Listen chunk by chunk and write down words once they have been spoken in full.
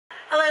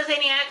Hello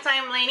Zaniacs,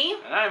 I'm Laney.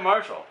 And I'm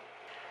Marshall.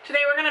 Today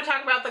we're going to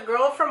talk about The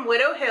Girl from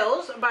Widow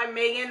Hills by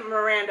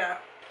Miranda.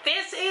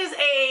 This is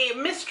a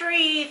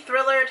mystery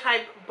thriller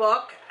type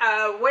book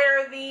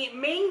where the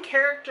main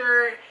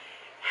character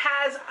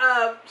has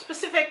a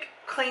specific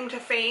claim to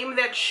fame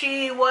that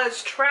she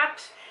was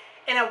trapped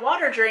in a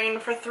water drain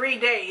for 3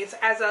 days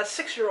as a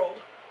 6-year-old.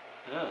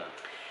 Yeah.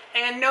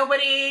 And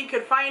nobody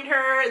could find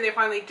her, and they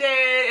finally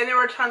did, and there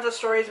were tons of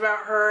stories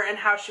about her and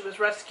how she was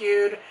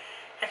rescued,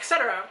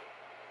 etc.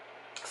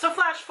 So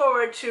flash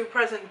forward to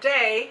present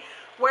day,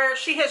 where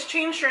she has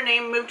changed her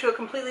name, moved to a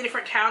completely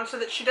different town so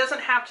that she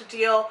doesn't have to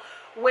deal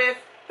with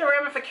the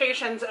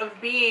ramifications of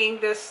being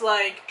this,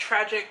 like,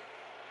 tragic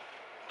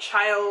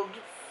child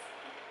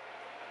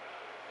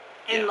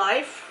in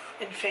life,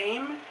 in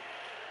fame.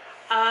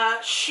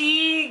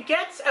 She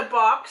gets a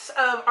box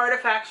of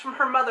artifacts from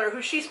her mother,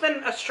 who she's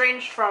been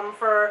estranged from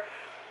for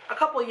a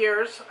couple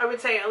years, I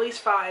would say at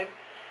least 5.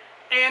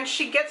 And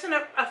she gets an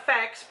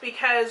effects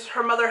because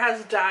her mother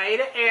has died,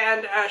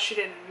 and she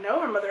didn't know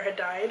her mother had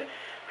died.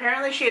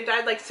 Apparently she had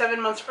died like 7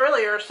 months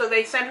earlier, so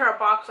they sent her a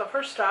box of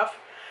her stuff.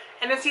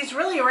 And it's these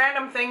really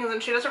random things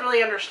and she doesn't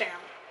really understand.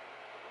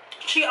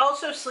 She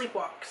also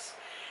sleepwalks.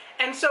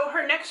 And so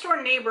her next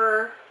door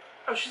neighbor,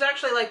 she's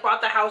actually like bought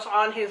the house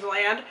on his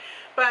land,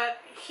 but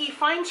he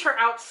finds her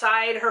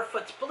outside, her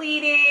foot's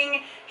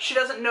bleeding, she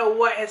doesn't know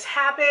what has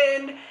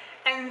happened.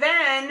 And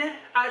then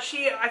I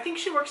think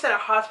she works at a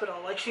hospital,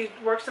 like she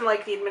works in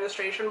like the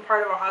administration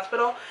part of a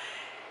hospital.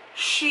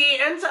 She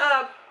ends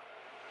up,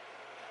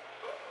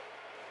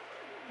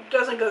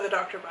 doesn't go to the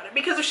doctor about it,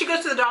 because if she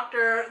goes to the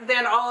doctor,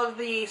 then all of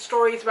the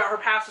stories about her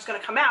past is going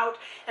to come out,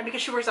 and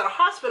because she works at a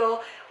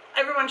hospital,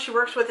 everyone she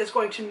works with is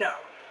going to know.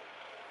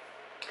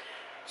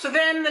 So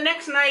then the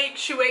next night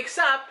she wakes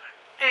up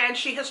and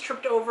she has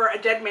tripped over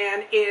a dead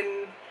man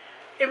in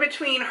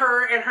between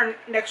her and her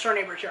next door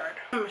neighbor's yard.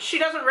 She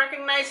doesn't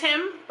recognize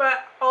him, but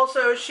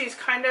also she's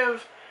kind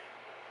of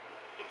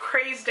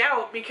crazed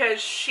out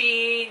because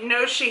she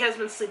knows she has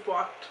been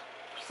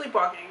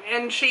sleepwalking,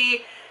 and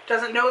she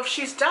doesn't know if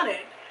she's done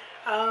it.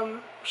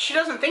 She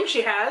doesn't think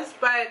she has,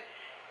 but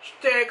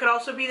it could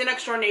also be the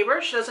next door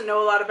neighbor. She doesn't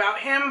know a lot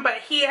about him, but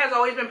he has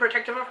always been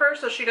protective of her,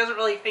 so she doesn't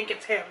really think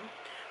it's him.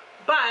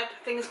 But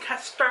things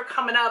start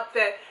coming up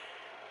that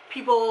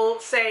people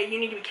say you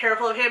need to be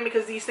careful of him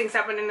because these things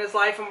happen in his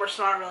life and we're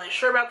still not really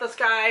sure about this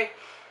guy.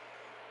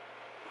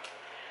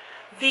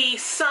 The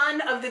son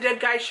of the dead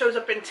guy shows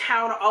up in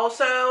town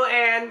also,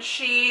 and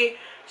she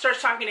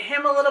starts talking to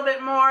him a little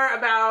bit more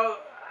about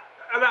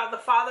the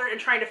father and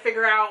trying to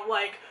figure out,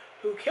 like,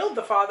 who killed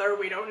the father.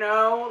 We don't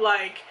know.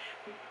 Like,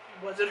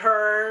 was it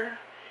her?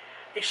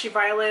 Is she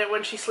violent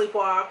when she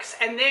sleepwalks?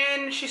 And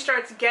then she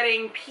starts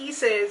getting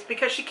pieces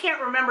because she can't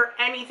remember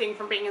anything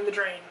from being in the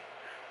drain.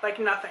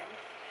 Like, nothing.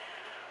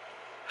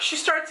 She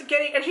starts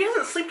getting, and she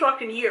hasn't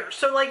sleepwalked in years.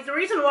 So, like, the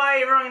reason why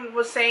everyone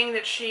was saying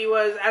that she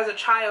was, as a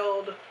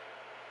child,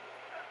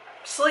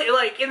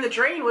 in the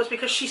drain was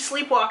because she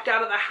sleepwalked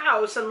out of the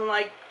house and,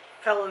 like,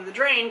 fell in the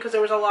drain because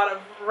there was a lot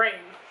of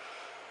rain.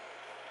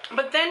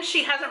 But then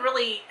she hasn't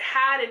really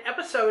had an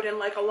episode in,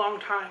 like, a long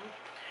time.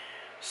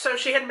 So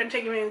she hadn't been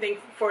taking anything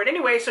for it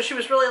anyway, so she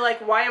was really like,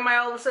 why am I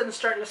all of a sudden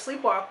starting to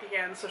sleepwalk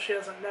again? So she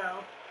doesn't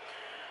know.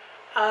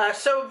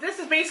 So this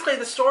is basically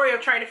the story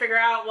of trying to figure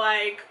out,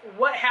 like,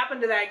 what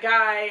happened to that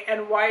guy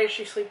and why is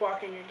she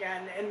sleepwalking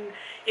again? And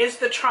is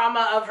the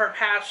trauma of her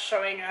past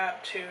showing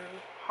up to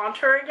haunt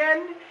her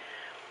again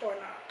or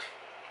not?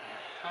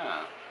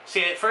 Huh.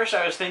 See, at first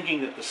I was thinking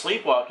that the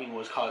sleepwalking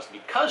was caused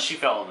because she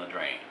fell in the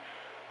drain.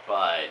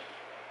 But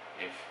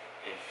if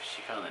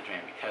she fell in the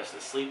drain because of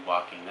the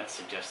sleepwalking, that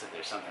suggests that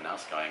there's something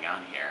else going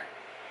on here.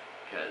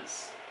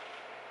 Because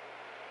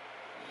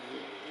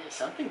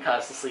something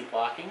caused the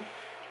sleepwalking.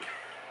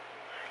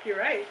 You're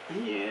right.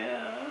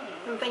 Yeah.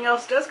 Something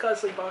else does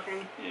cause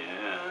sleepwalking.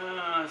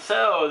 Yeah.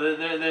 So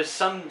there's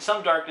some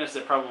darkness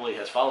that probably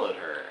has followed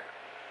her.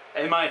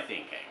 In my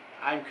thinking.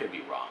 I could be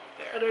wrong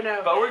there. I don't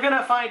know. But we're going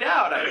to find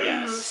out, I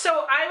guess.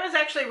 So I was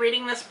actually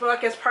reading this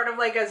book as part of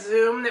like a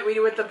Zoom that we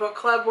do with the book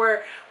club,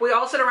 where we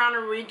all sit around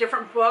and read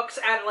different books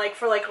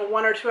for like a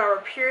 1 or 2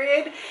 hour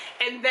period.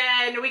 And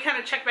then we kind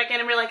of check back in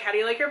and we're like, how do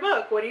you like your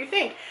book? What do you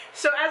think?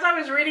 So as I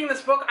was reading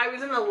this book, I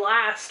was in the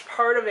last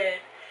part of it.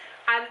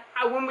 And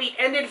when we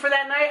ended for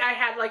that night, I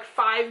had like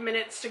 5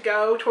 minutes to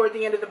go toward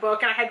the end of the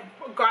book. And I had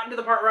gotten to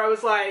the part where I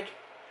was like,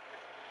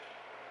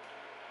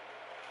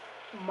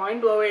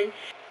 mind-blowing.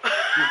 So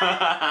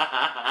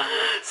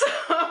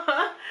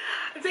I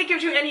think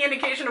gives you any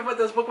indication of what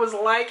this book was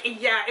like.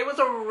 Yeah, it was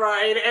a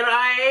ride, and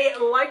I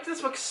liked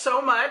this book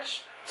so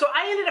much. So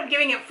I ended up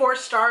giving it 4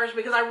 stars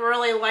because I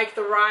really liked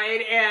the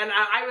ride, and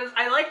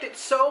I liked it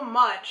so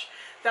much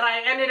that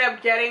I ended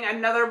up getting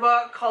another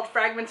book called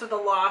Fragments of the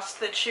Lost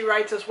that she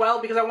writes as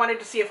well, because I wanted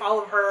to see if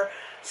all of her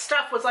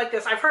stuff was like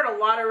this. I've heard a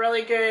lot of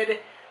really good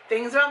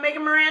things about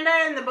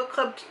Miranda in the book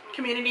club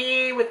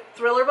community with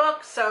thriller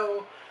books,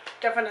 so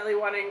definitely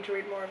wanting to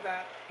read more of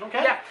that.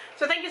 Okay. Yeah.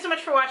 So thank you so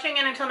much for watching,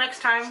 and until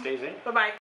next time. Stay safe. Bye-bye.